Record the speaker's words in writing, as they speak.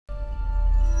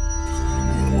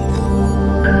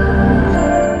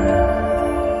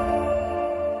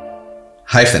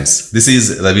Hi friends, this is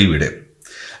Ravi విడే.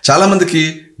 చాలామందికి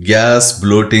gas,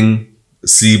 bloating,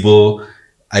 SIBO,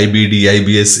 IBD,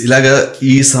 IBS ఇలాగా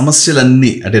ఈ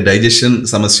సమస్యలన్నీ అంటే డైజెషన్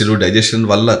సమస్యలు, డైజెషన్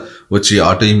వల్ల వచ్చి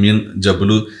ఆటో ఇమ్యూన్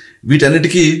జబ్బులు,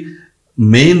 వీటన్నిటికీ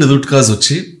మెయిన్ రూట్ కాజ్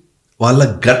వచ్చి వాళ్ళ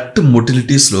గట్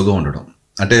మొటిలిటీ స్లోగా ఉండడం.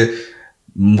 అంటే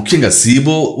ముఖ్యంగా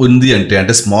సీబో ఉంది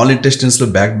అంటే స్మాల్ ఇంటెస్టైన్స్లో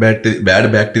బ్యాడ్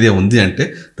బ్యాక్టీరియా ఉంది అంటే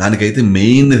దానికైతే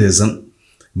మెయిన్ రీజన్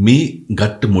మీ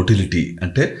గట్ మొటిలిటీ.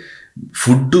 అంటే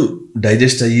ఫుడ్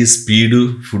డైజెస్ట్ అయ్యే స్పీడు,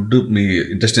 ఫుడ్ మీ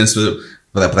ఇంటెస్టైన్స్లో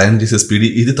ప్రయాణం చేసే స్పీడ్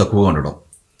ఇది తక్కువగా ఉండడం.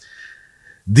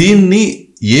 దీన్ని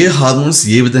ఏ హార్మోన్స్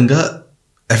ఏ విధంగా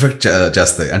ఎఫెక్ట్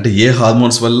చేస్తాయి అంటే ఏ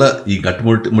హార్మోన్స్ వల్ల ఈ గట్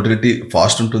మొటిలిటీ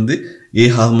ఫాస్ట్ ఉంటుంది, ఏ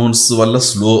హార్మోన్స్ వల్ల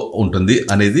స్లో ఉంటుంది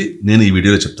అనేది నేను ఈ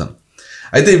వీడియోలో చెప్తాను.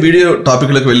 అయితే ఈ వీడియో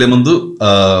టాపిక్లోకి వెళ్ళే ముందు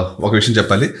ఒక విషయం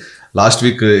చెప్పాలి. లాస్ట్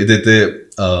వీక్ ఏదైతే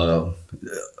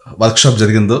వర్క్షాప్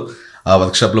జరిగిందో ఆ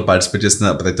వర్క్షాప్లో పార్టిసిపేట్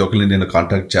చేసిన ప్రతి ఒక్కరిని నేను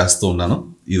కాంటాక్ట్ చేస్తూ ఉన్నాను.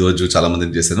 ఈరోజు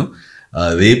చాలామందిని చేశాను,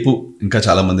 రేపు ఇంకా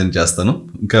చాలామందిని చేస్తాను.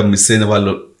 ఇంకా మిస్ అయిన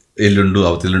వాళ్ళు ఎల్లుండు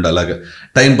అవతెల్లుండు అలాగా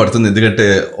టైం పడుతుంది, ఎందుకంటే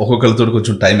ఒక్కొక్కరితో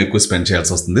కొంచెం టైం ఎక్కువ స్పెండ్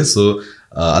చేయాల్సి వస్తుంది. సో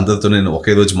అందరితో నేను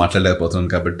ఒకే రోజు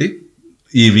మాట్లాడలేకపోతున్నాను కాబట్టి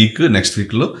ఈ వీక్ నెక్స్ట్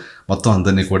వీక్లో మొత్తం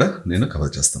అందరినీ కూడా నేను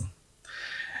కవర్ చేస్తాను.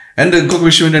 అండ్ ఇంకొక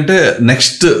విషయం ఏంటంటే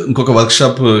నెక్స్ట్ ఇంకొక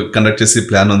వర్క్షాప్ కండక్ట్ చేసి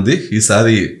ప్లాన్ ఉంది.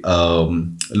 ఈసారి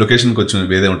లొకేషన్ కొంచెం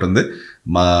వేరే ఉంటుంది.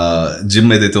 మా జిమ్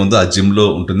ఏదైతే ఉందో ఆ జిమ్లో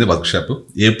ఉంటుంది వర్క్షాప్.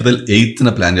 April 8th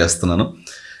ప్లాన్ చేస్తున్నాను.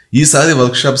 ఈసారి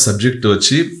వర్క్షాప్ సబ్జెక్ట్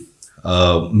వచ్చి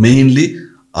మెయిన్లీ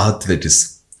ఆర్థరైటిస్.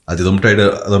 అది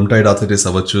రొమటాయిడ్ ఆర్థరైటిస్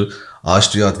అవ్వచ్చు,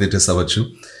 ఆస్టియో ఆర్థరైటిస్ అవ్వచ్చు.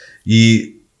 ఈ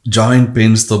జాయింట్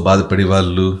పెయిన్స్తో బాధపడే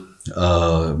వాళ్ళు,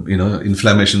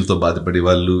 ఇన్ఫ్లమేషన్తో బాధపడే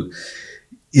వాళ్ళు,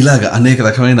 ఇలాగ అనేక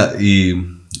రకమైన ఈ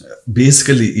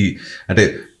బేసికల్లీ ఈ అంటే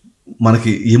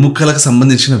మనకి ఎముకలకు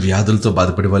సంబంధించిన వ్యాధులతో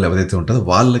బాధపడే వాళ్ళు ఎవరైతే ఉంటారో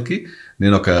వాళ్ళకి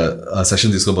నేను ఒక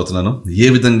సెషన్ తీసుకోబోతున్నాను. ఏ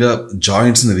విధంగా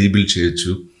జాయింట్స్ని రీబిల్డ్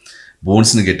చేయొచ్చు,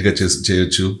 బోన్స్ని గట్టిగా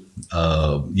చేయొచ్చు,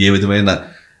 ఏ విధమైన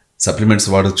సప్లిమెంట్స్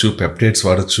వాడచ్చు, పెప్టైడ్స్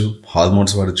వాడచ్చు,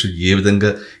 హార్మోన్స్ వాడచ్చు, ఏ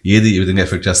విధంగా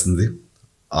ఎఫెక్ట్ చేస్తుంది,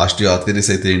 ఆస్టియో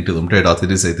ఆర్థరైటిస్ అయితే ఏంటి, రొమటాయిడ్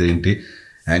ఆర్థరైటిస్ అయితే ఏంటి,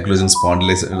 యాంక్లోజింగ్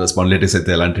స్పాండిలైటిస్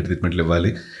అయితే ఎలాంటి ట్రీట్మెంట్లు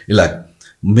ఇవ్వాలి, ఇలా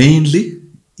మెయిన్లీ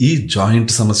ఈ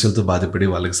జాయింట్ సమస్యలతో బాధపడే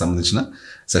వాళ్ళకి సంబంధించిన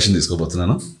session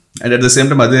తీసుకోబోతున్నాను. And at the same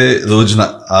time అదే రోజున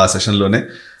ఆ సెషన్లోనే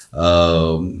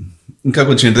ఇంకా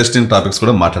కొంచెం ఇంట్రెస్టింగ్ టాపిక్స్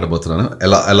కూడా మాట్లాడబోతున్నాను.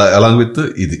 అలాంగ్ విత్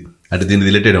ఇది అంటే దీని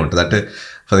రిలేటెడ్ ఉంటుంది. అంటే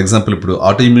ఫర్ ఎగ్జాంపుల్ ఇప్పుడు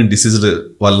ఆటో ఇమ్యూన్ డిసీజ్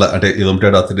వల్ల అంటే ఈ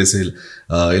రొమటాయిడ్ ఆర్థరైటిస్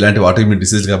ఇలాంటి ఆటో ఇమ్యూన్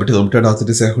డిసీజ్ కాబట్టి రొమటాయిడ్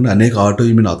ఆర్థరైటిస్ కాకుండా అనేక ఆటో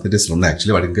ఇమ్యూన్ ఆర్థరైటిస్లు ఉన్నాయి.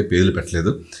 యాక్చువల్లీ వాటికి ఇంకా పేర్లు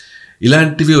పెట్టలేదు.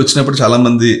 ఇలాంటివి వచ్చినప్పుడు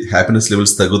చాలామంది హ్యాపీనెస్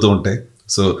లెవెల్స్ తగ్గుతూ ఉంటాయి.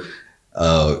 సో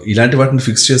ఇలాంటి వాటిని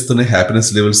ఫిక్స్ చేస్తూనే హ్యాపీనెస్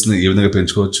లెవెల్స్ని ఏ విధంగా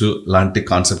పెంచుకోవచ్చు లాంటి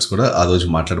కాన్సెప్ట్స్ కూడా ఆ రోజు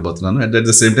మాట్లాడబోతున్నాను. And at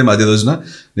the same time అదే రోజున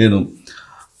నేను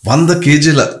 100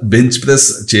 kgల బెంచ్ ప్రెస్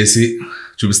చేసి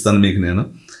చూపిస్తాను మీకు. నేను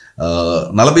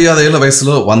 46 ఏళ్ల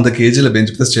వయసులో 100 kgల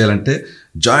బెంచ్ ప్రెస్ చేయాలంటే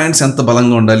జాయింట్స్ ఎంత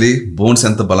బలంగా ఉండాలి, బోన్స్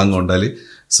ఎంత బలంగా ఉండాలి,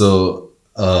 సో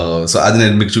అది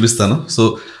నేను మీకు చూపిస్తాను. సో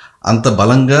అంత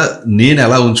బలంగా నేను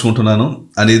ఎలా ఉంచుకుంటున్నాను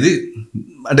అనేది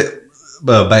అంటే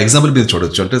బై ఎగ్జాంపుల్ మీరు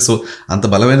చూడొచ్చు. అంటే సో అంత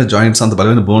బలమైన జాయింట్స్, అంత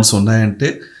బలమైన బోన్స్ ఉన్నాయంటే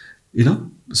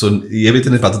సో ఏవైతే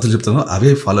నేను పద్ధతులు చెప్తానో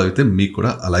అవే ఫాలో అయితే మీకు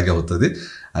కూడా అలాగే అవుతుంది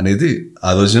అనేది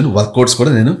ఆ రోజు నేను వర్కౌట్స్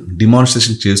కూడా నేను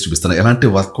డిమాన్స్ట్రేషన్ చేసి చూపిస్తాను. ఎలాంటి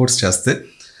వర్కౌట్స్ చేస్తే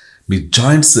మీ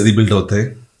జాయింట్స్ రీబిల్డ్ అవుతాయి,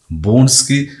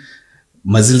 బోన్స్కి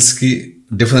మజిల్స్కి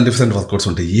డిఫరెంట్ వర్కౌట్స్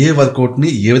ఉంటాయి. ఏ వర్కౌట్ని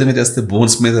ఏ విధంగా చేస్తే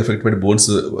బోన్స్ మీద ఎఫెక్ట్ పడి బోన్స్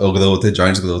గ్రో అవుతాయి,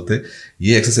 జాయింట్స్ గ్రో అవుతాయి,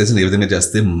 ఏ ఎక్సర్సైజ్ని ఏ విధంగా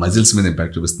చేస్తే మజిల్స్ మీద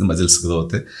ఇంపాక్ట్ చూపిస్తుంది, మజిల్స్ గ్రో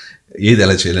అవుతాయి, ఏది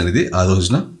ఎలా చేయాలనేది ఆ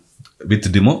రోజున విత్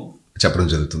డిమో చెప్పడం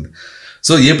జరుగుతుంది.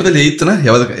 సో April 8th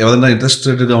ఎవరైనా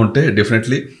ఇంట్రెస్టెడ్గా ఉంటే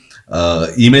డెఫినెట్లీ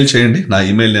ఈమెయిల్ చేయండి. నా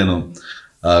ఈమెయిల్ నేను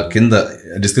కింద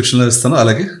డిస్క్రిప్షన్లో ఇస్తాను,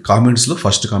 అలాగే కామెంట్స్లో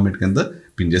ఫస్ట్ కామెంట్ కింద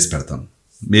పిన్ చేసి పెడతాను.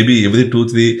 మేబీ ఎవ్రీ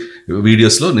 2-3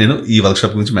 వీడియోస్లో నేను ఈ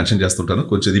వర్క్షాప్ గురించి మెన్షన్ చేస్తుంటాను.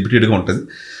 కొంచెం రిపీటెడ్గా ఉంటుంది,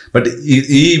 బట్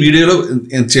ఈ వీడియోలో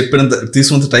చెప్పినంత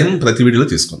తీసుకున్నంత టైం ప్రతి వీడియోలో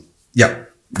తీసుకోండి. Yeah,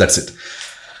 that's it.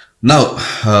 Now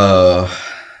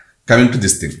coming to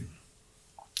this thing,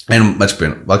 నేను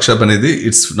మర్చిపోయాను. వర్క్షాప్ అనేది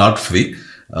ఇట్స్ నాట్ ఫ్రీ,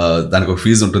 దానికి ఒక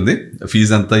ఫీజు ఉంటుంది.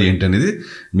 ఫీజు అంతా ఏంటి అనేది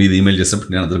మీరు ఈమెయిల్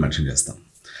చేసినప్పుడు నేను అందులో మెన్షన్ చేస్తాను.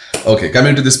 Okay,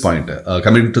 coming to this point,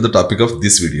 coming to the topic of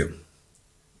this video.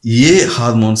 A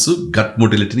hormones gut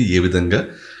మొటిలిటీని ఏ విధంగా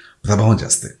ప్రభావం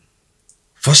చేస్తాయి?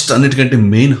 ఫస్ట్ అన్నిటికంటే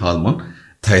మెయిన్ హార్మోన్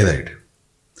థైరాయిడ్.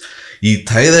 ఈ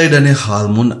థైరాయిడ్ అనే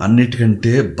హార్మోన్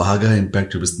అన్నిటికంటే బాగా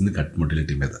ఇంపాక్ట్ చూపిస్తుంది గట్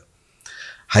మొటిలిటీ మీద.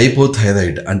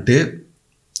 హైపోథైరాయిడ్ అంటే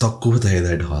తక్కువ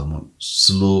థైరాయిడ్ హార్మోన్,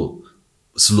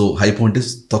 స్లో. హైపో అంటే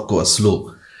తక్కువ, స్లో.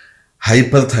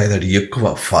 హైపర్ థైరాయిడ్ ఎక్కువ,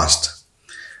 ఫాస్ట్.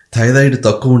 థైరాయిడ్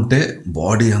తక్కువ ఉంటే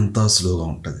బాడీ అంతా స్లోగా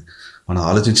ఉంటుంది, మనం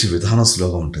ఆలోచించే విధానం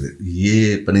స్లోగా ఉంటుంది, ఏ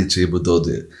పని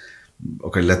చేయబుద్దవుతుంది,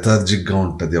 ఒక లెథార్జిక్గా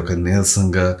ఉంటుంది, ఒక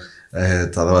నీరసంగా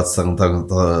తర్వాత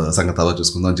సంగతి తర్వాత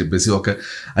చూసుకుందాం అని చెప్పేసి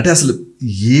అంటే అసలు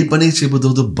ఏ పని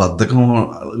చేయబోతుందో బద్ధకం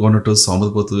ఉన్నట్టు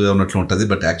సోమరిపోతుగా ఉన్నట్లు ఉంటుంది.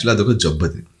 బట్ యాక్చువల్లీ అదొక జబ్బు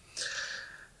అది.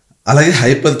 అలాగే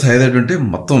హైపర్ థైరాయిడ్ అంటే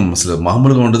మొత్తం అసలు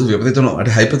మామూలుగా ఉండదు, విపరీతం.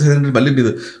 అంటే హైపర్ థైరాయిడ్ అంటే మళ్ళీ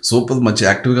మీరు సూపర్ మంచి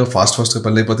యాక్టివ్గా ఫాస్ట్గా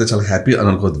పని అయిపోతే చాలా హ్యాపీ అని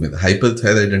అనుకోవద్దు మీద. హైపర్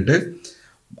థైరాయిడ్ అంటే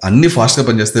అన్నీ ఫాస్ట్గా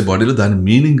పనిచేస్తాయి బాడీలో. దాని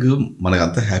మీనింగ్ మనకు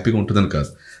అంత హ్యాపీగా ఉంటుందని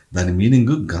కాదు, దాని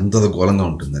మీనింగ్ గందరగోళంగా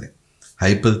ఉంటుందని.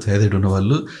 హైపర్ థైరాయిడ్ ఉన్న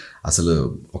వాళ్ళు అసలు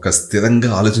ఒక స్థిరంగా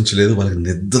ఆలోచించలేదు, వాళ్ళకి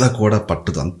నిద్ర కూడా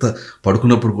పట్టదు. అంత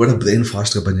పడుకున్నప్పుడు కూడా బ్రెయిన్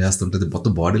ఫాస్ట్గా పనిచేస్తుంటుంది,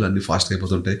 మొత్తం బాడీలో అన్నీ ఫాస్ట్గా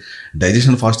అయిపోతుంటాయి,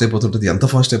 డైజెషన్ ఫాస్ట్ అయిపోతుంటుంది. ఎంత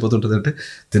ఫాస్ట్ అయిపోతుంటుంది అంటే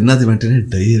తిన్నది వెంటనే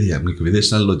డయేరియా మీకు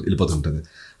విదేశాల్లో వెళ్ళిపోతుంటుంది,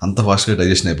 అంత ఫాస్ట్గా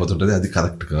డైజెషన్ అయిపోతుంటుంది. అది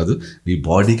కరెక్ట్ కాదు. మీ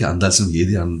బాడీకి అందాల్సిన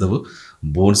ఏది అందవు.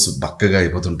 బోన్స్ బక్కగా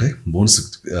అయిపోతుంటాయి,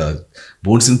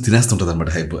 బోన్స్ని తినేస్తుంటుంది అనమాట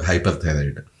హైపర్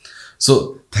థైరాయిడ్. సో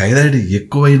థైరాయిడ్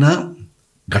ఎక్కువైనా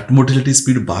గట్ మొటిలిటీ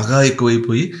స్పీడ్ బాగా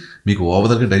ఎక్కువైపోయి మీకు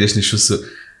ఓవరాల్గా డైజెషన్ ఇష్యూస్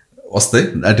వస్తాయి,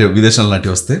 అంటే విదేశాల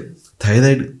లాంటివి వస్తాయి.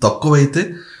 థైరాయిడ్ తక్కువైతే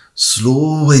స్లో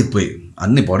అయిపోయి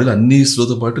అన్ని బాడీలో అన్ని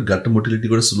స్లోతో పాటు గట్ మొటిలిటీ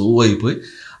కూడా స్లో అయిపోయి,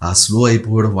 ఆ స్లో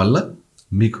అయిపోవడం వల్ల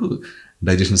మీకు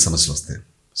డైజెషన్ సమస్యలు వస్తాయి.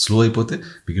 స్లో అయిపోతే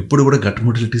మీకు ఎప్పుడు కూడా గట్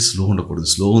మొటిలిటీ స్లో ఉండకూడదు.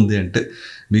 స్లో ఉంది అంటే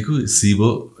మీకు సీబో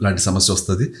లాంటి సమస్య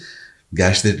వస్తుంది,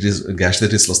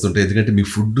 గ్యాస్ట్రైటిస్లు వస్తుంటాయి. ఎందుకంటే మీ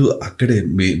ఫుడ్ అక్కడే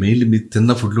మెయిన్లీ మీ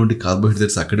తిన్న ఫుడ్లో ఉండి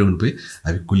కార్బోహైడ్రేట్స్ అక్కడే ఉండిపోయి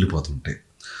అవి కుళ్ళిపోతుంటాయి.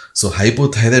 సో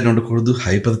హైపోథైరాయిడ్ ఉండకూడదు,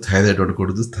 హైపర్ థైరాయిడ్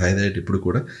ఉండకూడదు. థైరాయిడ్ ఇప్పుడు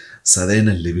కూడా సరైన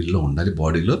లెవెల్లో ఉండాలి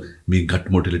బాడీలో, మీ గట్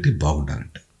మొటిలిటీ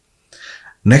బాగుండాలంటే.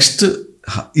 నెక్స్ట్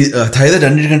థైరాయిడ్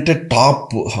అన్నిటికంటే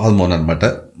టాప్ హార్మోన్ అనమాట,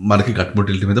 మనకి గట్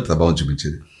మొటిలిటీ మీద ప్రభావం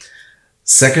చూపించేది.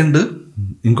 సెకండ్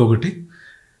ఇంకొకటి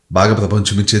బాగా ప్రభావం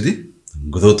చూపించేది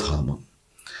గ్రోత్ హార్మోన్.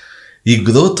 ఈ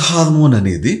గ్రోత్ హార్మోన్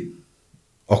అనేది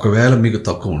ఒకవేళ మీకు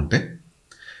తక్కువ ఉంటే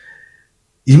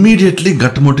ఇమీడియట్లీ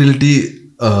గట్ మొటిలిటీ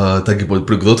తగ్గిపోదు.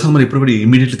 ఇప్పుడు గ్రోత్ హార్మోన్ ఇప్పుడు కూడా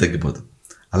ఇమీడియట్లీ తగ్గిపోదు,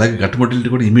 అలాగే గట్ మొటిలిటీ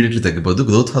కూడా ఇమీడియట్లీ తగ్గిపోదు.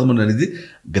 గ్రోత్ హార్మోన్ అనేది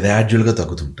గ్రాడ్యువల్గా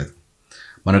తగ్గుతుంటుంది.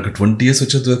 మనకు 20 years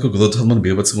వచ్చేంత వరకు గ్రోత్ హార్మోన్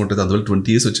బీభత్సంగా ఉంటుంది. అందువల్ల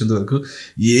 20 years వచ్చేంత వరకు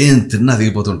ఏం తిన్నా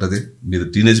అరిగిపోతుంటుంది. మీరు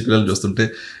టీనేజ్ పిల్లలు చూస్తుంటే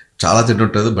చాలా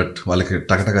తింటుంటుంది, బట్ వాళ్ళకి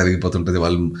టకటక అరిగిపోతుంటుంది.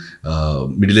 వాళ్ళు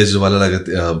మిడిల్ ఏజ్ వాళ్ళలాగా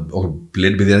ఒక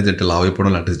ప్లేట్ బిర్యానీ తింటే లావ్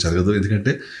అయిపోవడం లాంటిది జరగదు.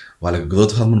 ఎందుకంటే వాళ్ళకి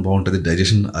గ్రోత్ హార్మోన్ బాగుంటుంది,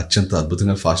 డైజెషన్ అత్యంత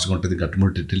అద్భుతంగా ఫాస్ట్గా ఉంటుంది, గట్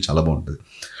మొటిలిటీ చాలా బాగుంటుంది.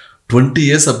 20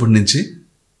 years అప్పటి నుంచి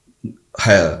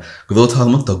గ్రోత్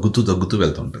హార్మోన్ తగ్గుతూ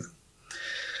వెళ్తుంటుంది.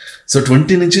 సో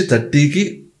 20 నుంచి 30కి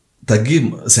తగ్గి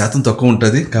శాతం తక్కువ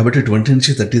ఉంటుంది. కాబట్టి 20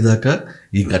 నుంచి 30 దాకా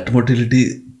ఈ గట్ మొటిలిటీ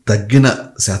తగ్గిన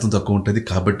శాతం తక్కువ ఉంటుంది.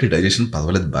 కాబట్టి డైజెషన్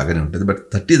పర్వాలేదు, బాగానే ఉంటుంది. బట్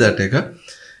 30 దాటాక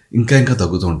ఇంకా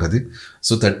తగ్గుతూ ఉంటుంది.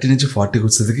 సో 30 నుంచి 40కి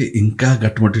వచ్చేసరికి ఇంకా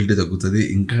గట్ మొటిలిటీ తగ్గుతుంది,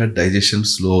 ఇంకా డైజెషన్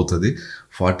స్లో అవుతుంది.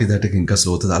 40 దాటాక ఇంకా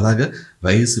స్లో అవుతుంది. అలాగా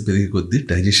వయసు పెరిగే కొద్దీ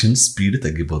డైజెషన్ స్పీడ్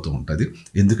తగ్గిపోతూ ఉంటుంది.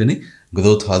 ఎందుకని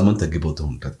గ్రోత్ హార్మోన్ తగ్గిపోతూ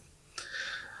ఉంటుంది.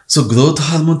 సో గ్రోత్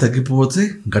హార్మోన్ తగ్గిపోతే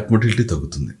గట్ మొటిలిటీ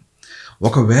తగ్గుతుంది.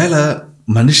 ఒకవేళ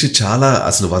మనిషి చాలా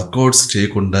అసలు వర్కౌట్స్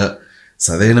చేయకుండా,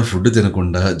 సరైన ఫుడ్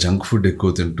తినకుండా, జంక్ ఫుడ్ ఎక్కువ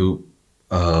తింటూ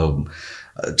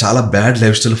చాలా బ్యాడ్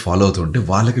లైఫ్ స్టైల్ ఫాలో అవుతుంటే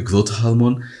వాళ్ళకి గ్రోత్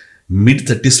హార్మోన్ మిడ్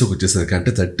 30sలోకి వచ్చేసరికి,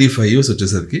 అంటే 35 years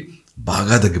వచ్చేసరికి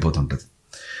బాగా తగ్గిపోతుంటుంది.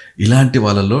 ఇలాంటి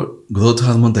వాళ్ళలో గ్రోత్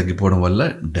హార్మోన్ తగ్గిపోవడం వల్ల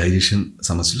డైజెషన్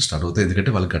సమస్యలు స్టార్ట్ అవుతాయి.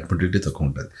 ఎందుకంటే వాళ్ళకి గట్ మొటిలిటీ తక్కువ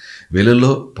ఉంటుంది.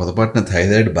 వీళ్ళల్లో పొరపాటున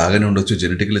థైరాయిడ్ బాగానే ఉండొచ్చు,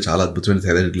 జెనెటిక్గా చాలా అద్భుతమైన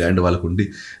థైరాయిడ్ గ్లాండ్ వాళ్ళకు ఉండి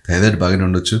థైరాయిడ్ బాగానే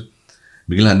ఉండొచ్చు,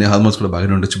 మిగిలిన అన్ని హార్మోన్స్ కూడా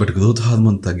బాగానే ఉండొచ్చు. బట్ గ్రోత్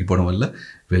హార్మోన్ తగ్గిపోవడం వల్ల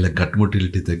వీళ్ళ గట్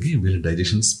మొటిలిటీ తగ్గి వీళ్ళ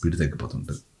డైజెషన్ స్పీడ్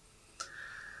తగ్గిపోతుంటుంది.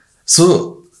 సో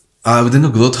ఆ విధంగా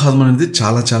గ్రోత్ హార్మోన్ అనేది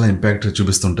చాలా ఇంపాక్ట్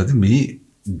చూపిస్తుంటుంది మీ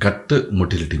గట్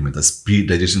మొటిలిటీ మీద,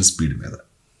 డైజెషన్ స్పీడ్ మీద.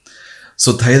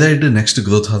 So thyroid next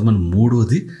growth hormone.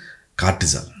 మూడోది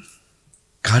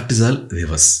కార్టిజాల్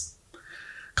రివర్స్.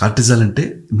 కార్టిజాల్ అంటే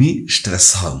మీ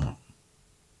స్ట్రెస్ హార్మోన్.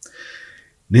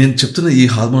 నేను చెప్తున్న ఈ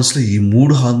హార్మోన్స్లో ఈ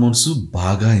 3 హార్మోన్స్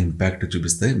బాగా ఇంపాక్ట్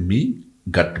చూపిస్తాయి మీ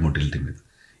గట్ మొటిలిటీ మీద.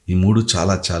 ఈ 3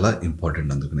 చాలా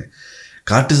ఇంపార్టెంట్. అందుకనే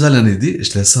కార్టిజాల్ అనేది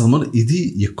స్ట్రెస్ హార్మోన్. ఇది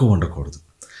ఎక్కువ ఉండకూడదు,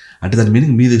 అంటే దాని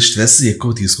మీనింగ్ మీరు స్ట్రెస్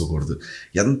ఎక్కువ తీసుకోకూడదు.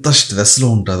 ఎంత స్ట్రెస్లో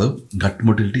ఉంటారో గట్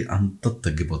మొటిలిటీ అంత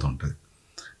తగ్గిపోతూ ఉంటుంది.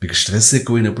 మీకు స్ట్రెస్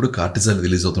ఎక్కువైనప్పుడు కార్టిజాల్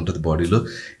రిలీజ్ అవుతుంటుంది బాడీలో.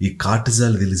 ఈ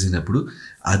కార్టిజాల్ రిలీజ్ అయినప్పుడు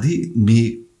అది మీ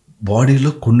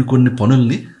బాడీలో కొన్ని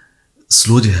పనుల్ని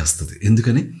స్లో చేసేస్తుంది.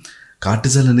 ఎందుకని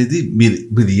కార్టిజాల్ అనేది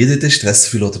మీరు ఏదైతే స్ట్రెస్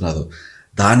ఫీల్ అవుతున్నారో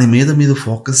దాని మీద మీరు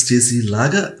ఫోకస్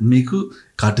చేసేలాగా మీకు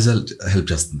కార్టిజాల్ హెల్ప్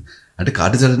చేస్తుంది. అంటే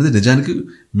కార్టిజాల్ అనేది నిజానికి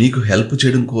మీకు హెల్ప్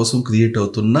చేయడం కోసం క్రియేట్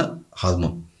అవుతున్న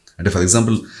హార్మోన్. అంటే ఫర్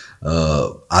ఎగ్జాంపుల్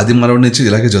ఆది మానవుడి నుంచి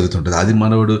ఇలాగే జరుగుతుంటుంది. ఆది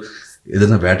మానవుడు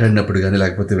ఏదైనా వేటాడినప్పుడు కానీ,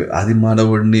 లేకపోతే ఆది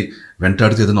మానవుడిని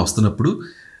వెంటాడుతూ ఏదైనా వస్తున్నప్పుడు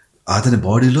అతని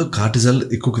బాడీలో కార్టిజాల్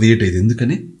ఎక్కువ క్రియేట్ అయ్యేది.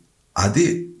 ఎందుకని అది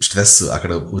స్ట్రెస్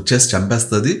అక్కడ వచ్చేసి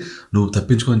చంపేస్తుంది, నువ్వు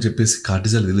తప్పించుకో అని చెప్పేసి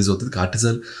కార్టిజాల్ రిలీజ్ అవుతుంది.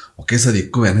 కార్టిజాల్ ఒకేసారి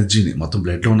ఎక్కువ ఎనర్జీని మొత్తం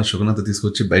బ్లడ్లో ఉన్న షుగర్ అంతా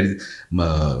తీసుకొచ్చి బయట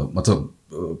మొత్తం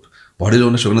బాడీలో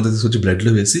ఉన్న షుగర్ అంతా తీసుకొచ్చి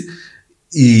బ్లడ్లో వేసి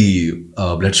ఈ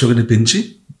బ్లడ్ షుగర్ని పెంచి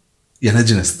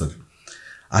ఎనర్జీని ఇస్తుంది.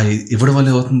 అది ఇవ్వడం వల్ల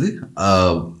ఏమవుతుంది,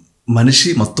 మనిషి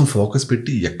మొత్తం ఫోకస్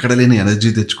పెట్టి ఎక్కడ లేని ఎనర్జీ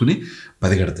తెచ్చుకుని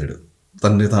పరిగెడతాడు,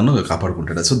 తనని తాను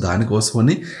కాపాడుకుంటాడు. సో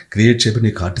దానికోసమని క్రియేట్ చేయబడిన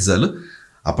ఈ కార్టిజాల్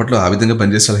అప్పట్లో ఆ విధంగా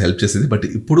పనిచేసి చాలా హెల్ప్ చేసేది. బట్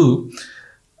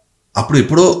అప్పుడు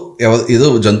ఎప్పుడో ఏదో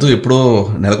జంతువు ఎప్పుడో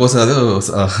నెలకోసారి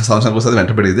సంవత్సరానికి ఒకసారి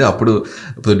వెంటబడేది, అప్పుడు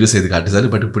ప్రొడ్యూస్ అయ్యేది కార్టిజాల్.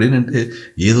 బట్ ఇప్పుడు ఏంటంటే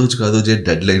ఏ రోజు కాదో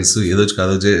డెడ్ లైన్స్, ఏ రోజు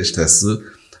కాదో స్ట్రెస్,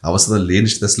 అవసరం లేని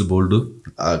స్ట్రెస్లు బోల్డ్,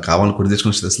 కావాలని కొని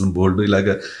తెచ్చుకున్న స్ట్రెస్లు బోల్డ్, ఇలాగ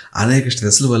అనేక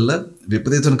స్ట్రెస్ల వల్ల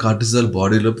విపరీతమైన కార్టిజాల్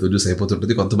బాడీలో ప్రొడ్యూస్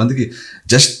అయిపోతుంటుంది. కొంతమందికి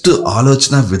జస్ట్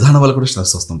ఆలోచన విధానం వల్ల కూడా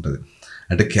స్ట్రెస్ వస్తుంటుంది.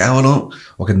 అంటే కేవలం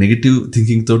ఒక నెగిటివ్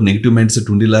థింకింగ్తో నెగిటివ్ మైండ్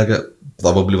సెట్ ఉండేలాగా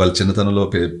ప్రాబబ్లీ వాళ్ళ చిన్నతనంలో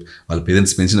వాళ్ళ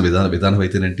పేరెంట్స్ పెంచిన విధానం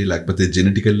అయితేనేంటి, లేకపోతే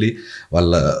జెనెటికల్లీ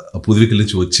వాళ్ళ పూర్వీకుల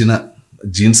నుంచి వచ్చిన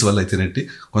జీన్స్ వల్ల అయితేనేంటి,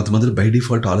 కొంతమంది బై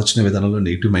డిఫాల్ట్ ఆలోచన విధానంలో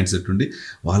నెగిటివ్ మైండ్ సెట్ ఉండి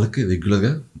వాళ్ళకి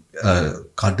రెగ్యులర్గా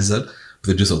కార్టిజాల్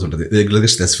ప్రొడ్యూస్ అవుతుంటుంది, రెగ్యులర్గా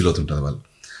స్ట్రెస్ ఫీల్ అవుతుంటుంది వాళ్ళు.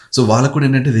 సో వాళ్ళకు కూడా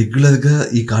ఏంటంటే రెగ్యులర్గా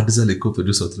ఈ కార్టిజాల్ ఎక్కువ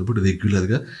ప్రొడ్యూస్ అవుతున్నప్పుడు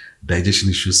రెగ్యులర్గా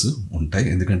డైజెషన్ ఇష్యూస్ ఉంటాయి,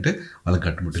 ఎందుకంటే వాళ్ళ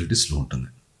గట్ మొటిలిటీ స్లో ఉంటుంది.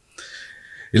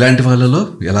 ఇలాంటి వాళ్ళలో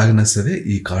ఎలాగైనా సరే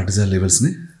ఈ కార్టిజాల్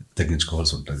లెవెల్స్ని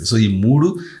తగ్గించుకోవాల్సి ఉంటుంది. సో ఈ 3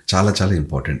 చాలా చాలా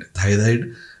important: thyroid,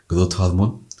 growth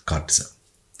hormone, cortisol.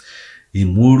 ఈ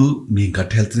 3 మీ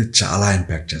గట్ హెల్త్ని చాలా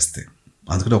ఇంపాక్ట్ చేస్తాయి.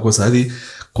 అందుకని ఒక్కోసారి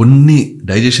కొన్ని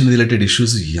డైజెషన్ రిలేటెడ్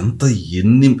ఇష్యూస్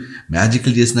ఎన్ని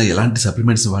మ్యాజికల్ చేసినా, ఎలాంటి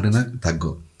సప్లిమెంట్స్ వాడినా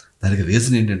తగ్గవు. దానికి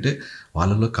రీజన్ ఏంటంటే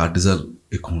వాళ్ళలో కార్టిజాల్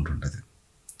ఎక్కువ ఉంటుంటుంది.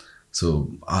 సో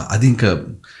అది ఇంకా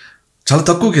చాలా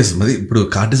తక్కువ కేసు. మరి ఇప్పుడు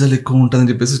కార్టిజాల్ ఎక్కువ ఉంటుందని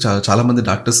చెప్పేసి చాలామంది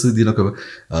డాక్టర్స్ దీని ఒక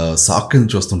సాక్ కింద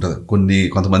చూస్తుంటారు.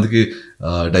 కొంతమందికి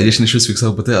డైజెషన్ ఇష్యూస్ ఫిక్స్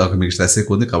అవ్వకపోతే మీకు స్ట్రెస్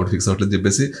ఎక్కువ ఉంది కాబట్టి ఫిక్స్ అవ్వట్లేదు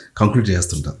చెప్పేసి కంక్లూడ్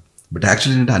చేస్తుంటారు. బట్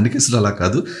యాక్చువల్లీ ఏంటంటే అన్ని కేసులు అలా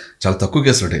కాదు, చాలా తక్కువ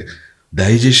కేసులు ఉంటాయి.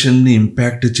 డైజెషన్ని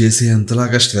ఇంపాక్ట్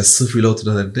చేసేంతలాగా స్ట్రెస్ ఫీల్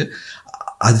అవుతున్నదంటే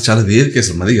అది చాలా రేర్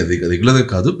కేసులు, మరి రెగ్యులర్గా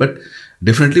కాదు. బట్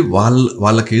డెఫినెట్లీ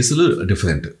వాళ్ళ కేసులు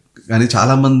డిఫరెంట్. కానీ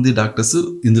చాలామంది డాక్టర్స్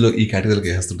ఇందులో ఈ కేటగిరీకి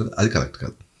వేస్తుంటారు, అది కరెక్ట్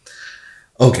కాదు.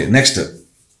 ఓకే, నెక్స్ట్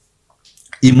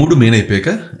ఈ 3 మెయిన్ అయిపోయాక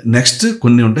నెక్స్ట్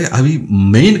కొన్ని ఉంటాయి, అవి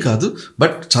మెయిన్ కాదు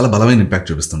బట్ చాలా బలమైన ఇంపాక్ట్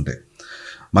చూపిస్తుంటాయి.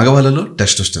 మగవాళ్ళలో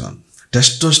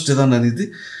టెస్టోస్టెరాన్ అనేది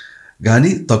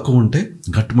కానీ తక్కువ ఉంటే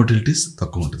గట్ మొటిలిటీస్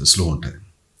తక్కువ ఉంటుంది, స్లో ఉంటుంది.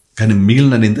 కానీ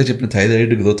మిగిలిన నేను ఇంత చెప్పిన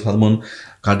థైరాయిడ్, గ్రోత్ హార్మోన్,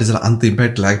 కార్టిజాల్ అంత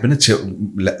ఇంపాక్ట్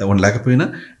లేకపోయినా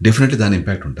డెఫినెట్లీ దాని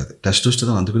ఇంపాక్ట్ ఉంటుంది.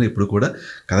 టెస్టోస్టెరాన్ అందుకని ఇప్పుడు కూడా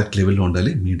కరెక్ట్ లెవెల్లో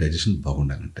ఉండాలి మీ డైజెషన్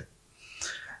బాగుండాలంటే.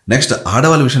 నెక్స్ట్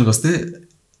ఆడవాళ్ళ విషయానికి వస్తే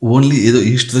ఓన్లీ ఏదో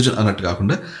ఈస్ట్రోజన్ అన్నట్టు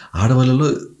కాకుండా ఆడవాళ్ళలో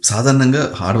సాధారణంగా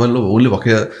ఓన్లీ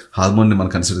ఒకే హార్మోన్ని మనం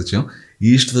కన్సిడర్ చేయం.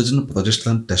 ఈస్ట్రోజన్,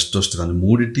 ప్రొజెస్టరాన్, టెస్టోస్టెరాన్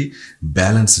 3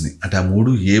 బ్యాలెన్స్ని, అంటే ఆ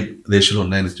 3 ఏ రేషియోలో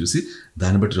ఉన్నాయని చూసి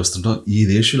దాన్ని బట్టి చూస్తుంటాం. ఈ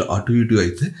రేషియోలో అటు ఇటు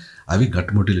అయితే అవి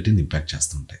గట్ మొటిలిటీని ఇంపాక్ట్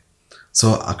చేస్తుంటాయి. సో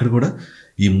అక్కడ కూడా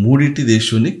ఈ 3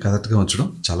 రేషియోని కరెక్ట్గా ఉంచడం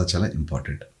చాలా చాలా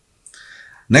ఇంపార్టెంట్.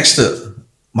 నెక్స్ట్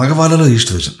మగవాళ్ళలో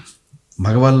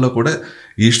మగవాళ్ళలో కూడా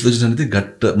ఈస్ట్రోజన్ అనేది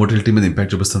గట్ మొటిలిటీ మీద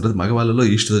ఇంపాక్ట్ చూపిస్తుంటుంది. మగవాళ్ళలో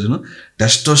ఈస్ట్రోజన్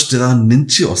టెస్టోస్టెరాన్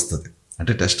నుంచి వస్తుంది,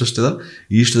 అంటే టెస్టోస్టెరాన్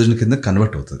ఈస్ట్రోజన్ కింద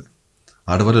కన్వర్ట్ అవుతుంది.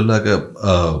 ఆడవాళ్ళలాగా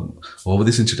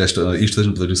ఓవరీస్ నుంచి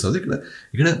ఈస్ట్రోజన్ ప్రొడ్యూస్ అవుతుంది.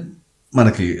 ఇక్కడ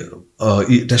మనకి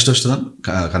ఈ టెస్టోస్టెరాన్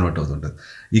కన్వర్ట్ అవుతుంటుంది.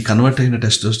 ఈ కన్వర్ట్ అయిన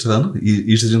టెస్టోస్టెరాన్ ఈ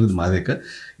ఈస్ట్రోజన్ కింద మారాక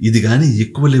ఇది కానీ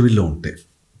ఎక్కువ లెవెల్లో ఉంటే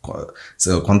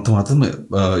కొంత మాత్రం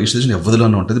ఈస్ట్రోజన్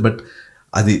ఎవరిలోనే ఉంటుంది, బట్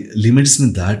అది లిమిట్స్ని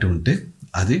దాటి ఉంటే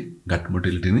అది గట్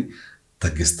మొటిలిటీని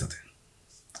తగ్గిస్తుంది.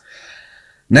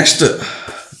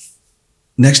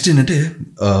 నెక్స్ట్ ఏంటంటే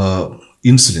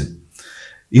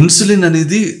ఇన్సులిన్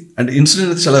అనేది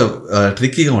చాలా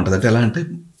ట్రిక్కీగా ఉంటుంది. అంటే ఎలా అంటే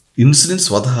ఇన్సులిన్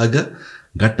స్వతహాగా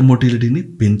గట్ మొటిలిటీని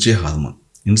పెంచే హార్మోన్.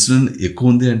 ఇన్సులిన్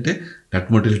ఎక్కువ ఉంది అంటే గట్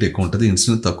మొటిలిటీ ఎక్కువ ఉంటుంది,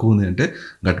 ఇన్సులిన్ తక్కువ ఉంది అంటే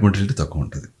గట్ మొటిలిటీ తక్కువ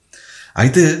ఉంటుంది.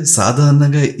 అయితే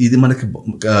సాధారణంగా ఇది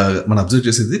మనం అబ్జర్వ్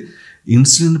చేసేది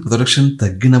ఇన్సులిన్ ప్రొడక్షన్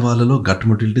తగ్గిన వాళ్ళలో గట్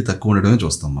మొటిలిటీ తక్కువ ఉండడమే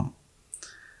చూస్తాం మనం.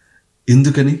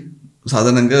 ఎందుకని?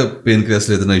 సాధారణంగా పెయిన్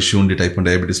క్రియాస్లో ఏదైనా ఇష్యూ ఉండి టైప్ 1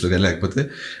 డయాబెటీస్లో కానీ, లేకపోతే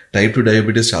టైప్ 2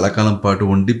 డయాబెటీస్ చాలా కాలం పాటు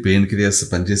ఉండి పెయిన్ క్రియాస్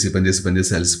పనిచేసి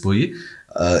అలసిపోయి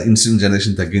ఇన్సులిన్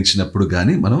జనరేషన్ తగ్గించినప్పుడు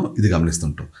కానీ మనం ఇది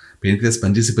గమనిస్తుంటాం. పెయిన్ క్రియాస్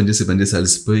పనిచేసి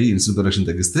అలసిపోయి ఇన్సులిన్ ప్రొడక్షన్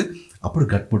తగ్గిస్తే అప్పుడు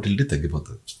గట్ మొటిలిటీ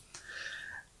తగ్గిపోతుంది.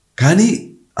 కానీ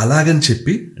అలాగని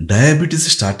చెప్పి డయాబెటీస్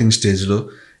స్టార్టింగ్ స్టేజ్లో,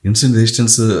 ఇన్సులిన్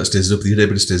రెసిస్టెన్స్ స్టేజ్లో, ప్రీ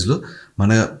డయాబెటీస్ స్టేజ్లో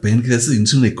మన పెయిన్ క్రియాస్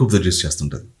ఇన్సులిన్ ఎక్కువ ప్రొడ్యూస్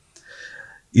చేస్తుంటుంది.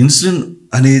 ఇన్సులిన్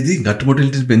అనేది గట్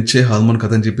మొటిలిటీని పెంచే హార్మోన్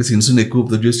కదని చెప్పేసి ఇన్సులిన్ ఎక్కువ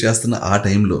ప్రొడ్యూస్ చేస్తున్న ఆ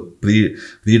టైంలో ప్రీ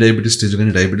డయాబెటీస్ స్టేజ్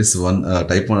కానీ, డయాబెటీస్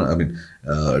టైప్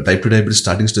 2 డయాబెటీస్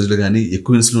స్టార్టింగ్ స్టేజ్లో కానీ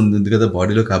ఎక్కువ ఇన్సులిన్ ఉంది కదా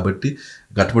బాడీలో, కాబట్టి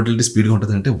గట్ మొటిలిటీ స్పీడ్గా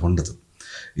ఉంటుంది అంటే ఉండదు.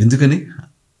 ఎందుకని?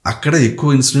 అక్కడ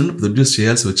ఎక్కువ ఇన్సులిన్ ప్రొడ్యూస్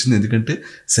చేయాల్సి వచ్చింది, ఎందుకంటే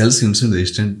సెల్స్ ఇన్సులిన్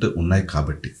రెసిస్టెంట్ ఉన్నాయి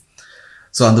కాబట్టి.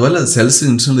 సో అందువల్ల సెల్స్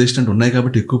ఇన్సులిన్ రెసిస్టెంట్ ఉన్నాయి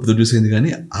కాబట్టి ఎక్కువ ప్రొడ్యూస్ అయింది,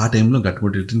 కానీ ఆ టైంలో gut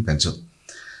మొటిలిటీని పెంచదు.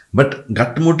 But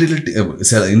gut motility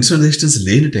insulin resistance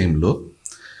లేని టైంలో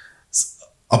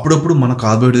అప్పుడప్పుడు మన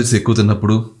కార్బోహైడ్రేట్స్ ఎక్కువ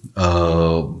తిన్నప్పుడు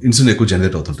ఇన్సులిన్ ఎక్కువ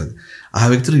జనరేట్ అవుతుంటుంది. ఆ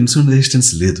వ్యక్తిలో ఇన్సులిన్ రెసిస్టెన్స్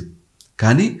లేదు,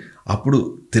 కానీ అప్పుడు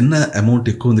తిన్న అమౌంట్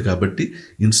ఎక్కువ ఉంది కాబట్టి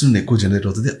ఇన్సులిన్ ఎక్కువ జనరేట్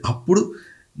అవుతుంది. అప్పుడు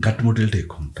గట్ మొటిలిటీ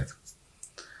ఎక్కువ ఉంటుంది.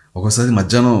 ఒక్కోసారి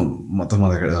మధ్యాహ్నం మొత్తం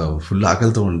మన ఫుల్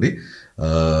ఆకలితో ఉండి,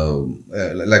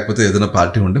 లేకపోతే ఏదైనా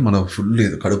పార్టీ ఉంటే మనం ఫుల్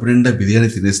కడుపు నిండా బిర్యానీ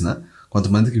తినేసిన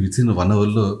కొంతమందికి వితిన్ 1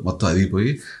 అవర్లో మొత్తం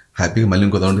అరిగిపోయి హ్యాపీగా మళ్ళీ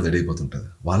ఇంకో దాంట్లో రెడీ అయిపోతుంటుంది.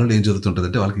 వాళ్ళలో ఏం జరుగుతుంటుంది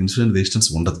అంటే వాళ్ళకి ఇన్సులిన్ రెసిస్టెన్స్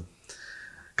ఉండదు,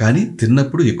 కానీ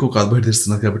తిన్నప్పుడు ఎక్కువ కార్బోహైడ్రేట్స్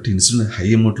తిన్నారు కాబట్టి ఇన్సులిన్ హై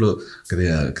అమౌంట్లో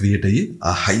క్రియేట్ అయ్యి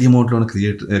ఆ హై అమౌంట్లో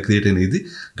క్రియేట్ అయినది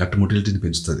గట్ మొటిలిటీని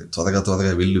పెంచుతుంది.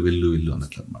 త్వరగా వెళ్ళు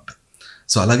అన్నట్లు అనమాట.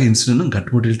 సో అలాగే ఇన్సులిన్ గట్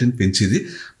మొటిలిటీని పెంచేది.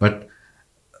 బట్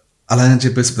అలా అని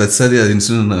చెప్పేసి ప్రతిసారి అది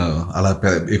ఇన్సులిన్ అలా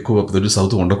ఎక్కువ ప్రొడ్యూస్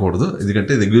అవుతూ ఉండకూడదు,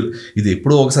 ఎందుకంటే ఇది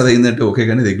ఎప్పుడో ఒకసారి అయిందంటే ఓకే,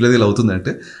 కానీ రెగ్యులర్గా ఇలా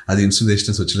అవుతుందంటే అది ఇన్సులిన్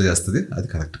రెసిస్టెన్స్ వచ్చేలా చేస్తుంది, అది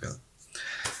కరెక్ట్ కాదు.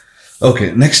 ఓకే,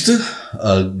 నెక్స్ట్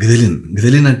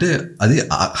గ్రెలిన్ అంటే అది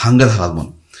హంగర్ హార్మోన్.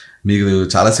 మీకు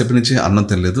చాలాసేపు నుంచి అన్నం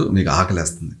తినలేదు, మీకు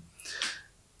ఆకలేస్తుంది,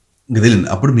 గ్రెలిన్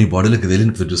అప్పుడు మీ బాడీలో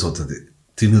గ్రెలిన్ ప్రొడ్యూస్ అవుతుంది.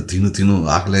 తిను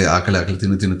ఆకలి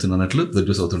తిను అన్నట్లు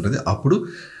ప్రొడ్యూస్ అవుతుంటుంది.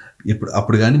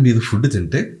 అప్పుడు కానీ మీరు ఫుడ్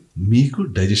తింటే మీకు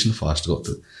డైజెషన్ ఫాస్ట్గా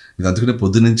అవుతుంది. మీరు అందుకనే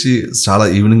పొద్దున్నుంచి చాలా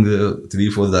ఈవినింగ్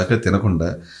 3-4 దాకా తినకుండా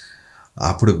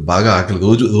అప్పుడు బాగా ఆకలి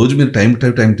రోజు మీరు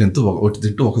టైం తింటూ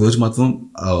ఒక రోజు మాత్రం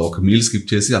ఒక మీల్ స్కిప్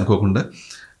చేసి అనుకోకుండా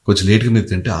కొంచెం లేట్గా మీరు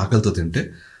తింటే, ఆకలితో తింటే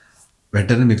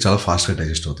వెంటనే మీకు చాలా ఫాస్ట్గా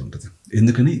డైజెస్ట్ అవుతుంటుంది.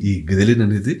 ఎందుకని ఈ గ్రెలిన్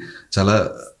అనేది చాలా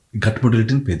గట్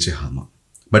మొటిలిటీని పెంచే హార్మోన్.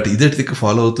 బట్ ఇదే ట్రిక్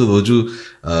ఫాలో అవుతూ రోజు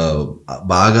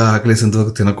బాగా ఆకలేసేంత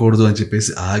వరకు తినకూడదు అని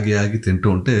చెప్పేసి ఆగి తింటూ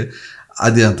ఉంటే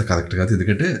అది అంత కరెక్ట్ కాదు.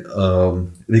 ఎందుకంటే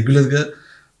రెగ్యులర్గా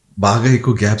బాగా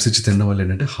ఎక్కువ గ్యాప్స్ ఇచ్చి తినడం వల్ల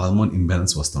ఏంటంటే హార్మోన్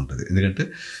ఇంబ్యాలెన్స్ వస్తూ ఉంటుంది. ఎందుకంటే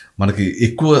మనకి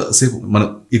మనం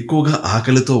ఎక్కువగా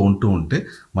ఆకలితో ఉంటే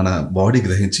మన బాడీ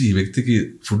గ్రహించి ఈ వ్యక్తికి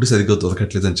ఫుడ్ సరిగ్గా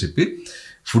దొరకట్లేదు అని చెప్పి,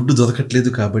 ఫుడ్ దొరకట్లేదు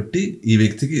కాబట్టి ఈ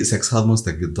వ్యక్తికి సెక్స్ హార్మోన్స్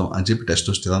తగ్గిద్దాం అని చెప్పి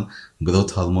టెస్టోస్టెరాన్,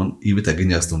 గ్రోత్ హార్మోన్ ఇవి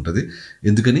తగ్గించేస్తూ ఉంటుంది.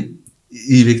 ఎందుకని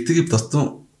ఈ వ్యక్తికి ప్రస్తుతం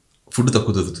ఫుడ్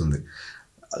తక్కువ దొరుకుతుంది,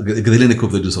 గ్రెలిన్ ఎక్కువ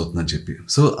ప్రొడ్యూస్ అవుతుందని చెప్పి.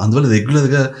 సో అందువల్ల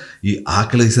రెగ్యులర్గా ఈ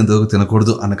ఆకలి వేసేంతవరకు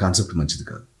తినకూడదు అన్న కాన్సెప్ట్ మంచిది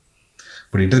కాదు.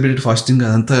 ఇప్పుడు ఇంటర్మీడియట్ ఫాస్టింగ్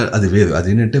అదంతా అది వేరు.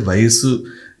 అదేంటంటే వయసు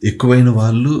ఎక్కువైన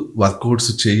వాళ్ళు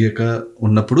వర్కౌట్స్ చేయక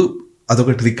ఉన్నప్పుడు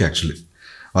అదొక ట్రిక్. యాక్చువల్లీ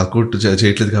వర్కౌట్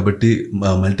చేయట్లేదు కాబట్టి,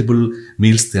 మల్టిపుల్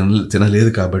మీల్స్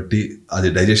తినలేదు కాబట్టి, అది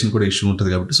డైజెషన్ కూడా ఇష్యూ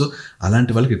ఉంటుంది కాబట్టి, సో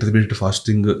అలాంటి వాళ్ళకి ఇంటర్మీడియట్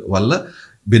ఫాస్టింగ్ వల్ల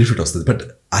బెనిఫిట్ వస్తుంది. బట్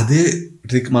అదే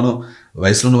ట్రిక్ మనం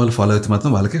వయసులో ఉన్న వాళ్ళు ఫాలో అయితే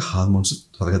మాత్రం వాళ్ళకి హార్మోన్స్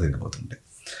త్వరగా తగ్గిపోతుంటాయి.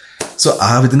 సో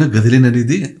ఆ విధంగా గ్రెలిన్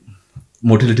అనేది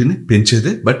మొటిలిటీని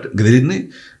పెంచేదే. బట్ గ్రెలిన్ని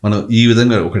మనం ఈ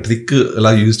విధంగా ఒక ట్రిక్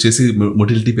అలా యూజ్ చేసి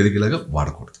మొటిలిటీ పెరిగేలాగా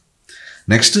వాడకూడదు.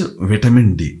 నెక్స్ట్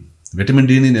విటమిన్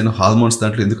డిని నేను హార్మోన్స్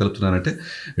దాంట్లో ఎందుకు కలుపుతున్నానంటే,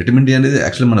 విటమిన్ డి అనేది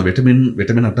యాక్చువల్లీ మన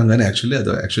విటమిన్ అంటాం, కానీ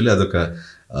యాక్చువల్లీ అదొక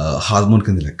హార్మోన్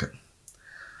కింద లెక్క.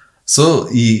 సో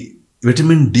ఈ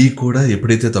విటమిన్ డి కూడా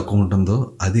ఎప్పుడైతే తక్కువ ఉంటుందో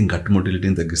అది గట్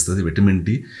మొటిలిటీని తగ్గిస్తుంది. విటమిన్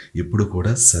డి ఎప్పుడు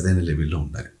కూడా సరైన లెవెల్లో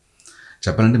ఉండాలి.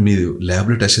 చెప్పాలంటే మీరు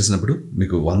ల్యాబ్లో టెస్ట్ చేసినప్పుడు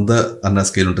మీకు 100 అన్న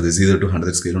స్కేల్ ఉంటుంది, 0 to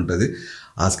 100 స్కేల్ ఉంటుంది.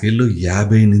 ఆ స్కేల్లో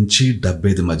 50 నుంచి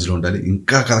 75 మధ్యలో ఉండాలి.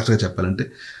 ఇంకా కరెక్ట్గా చెప్పాలంటే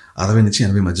 60 నుంచి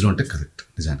 80 మధ్యలో ఉంటే కరెక్ట్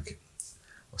నిజానికి.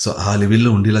 సో ఆ లెవెల్లో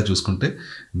ఉండేలా చూసుకుంటే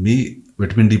మీ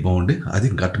విటమిన్ డి బాగుండి అది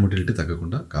గట్ మొటిలిటీ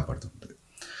తగ్గకుండా కాపాడుతుంటుంది.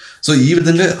 సో ఈ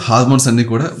విధంగా హార్మోన్స్ అన్నీ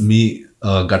కూడా మీ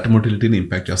గట్ మొటిలిటీని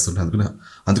ఇంపాక్ట్ చేస్తుంటాయి.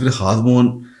 అందుకని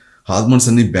హార్మోన్స్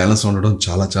అన్ని బ్యాలెన్స్ ఉండడం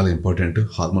చాలా చాలా ఇంపార్టెంట్.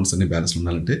 హార్మోన్స్ అన్ని బ్యాలెన్స్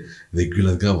ఉండాలంటే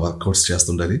రెగ్యులర్గా వర్కౌట్స్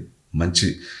చేస్తుండాలి, మంచి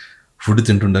ఫుడ్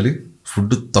తింటుండాలి.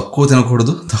 ఫుడ్ తక్కువ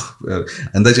తినకూడదు.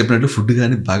 ఎందాక చెప్పినట్లు ఫుడ్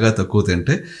కానీ బాగా తక్కువ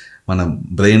తింటే మన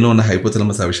బ్రెయిన్లో ఉన్న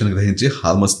హైపోథాలమస్ ఆ విషయాన్ని గ్రహించి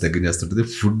హార్మోన్స్ తగ్గించేస్తుంటుంది.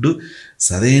 ఫుడ్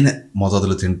సరైన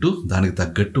మోతాదులో తింటూ దానికి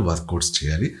తగ్గట్టు వర్కౌట్స్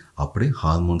చేయాలి. అప్పుడే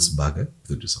హార్మోన్స్ బాగా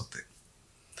ప్రొడ్యూస్ అవుతాయి.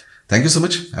 Thank you so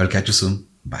much. I will catch you soon.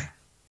 Bye.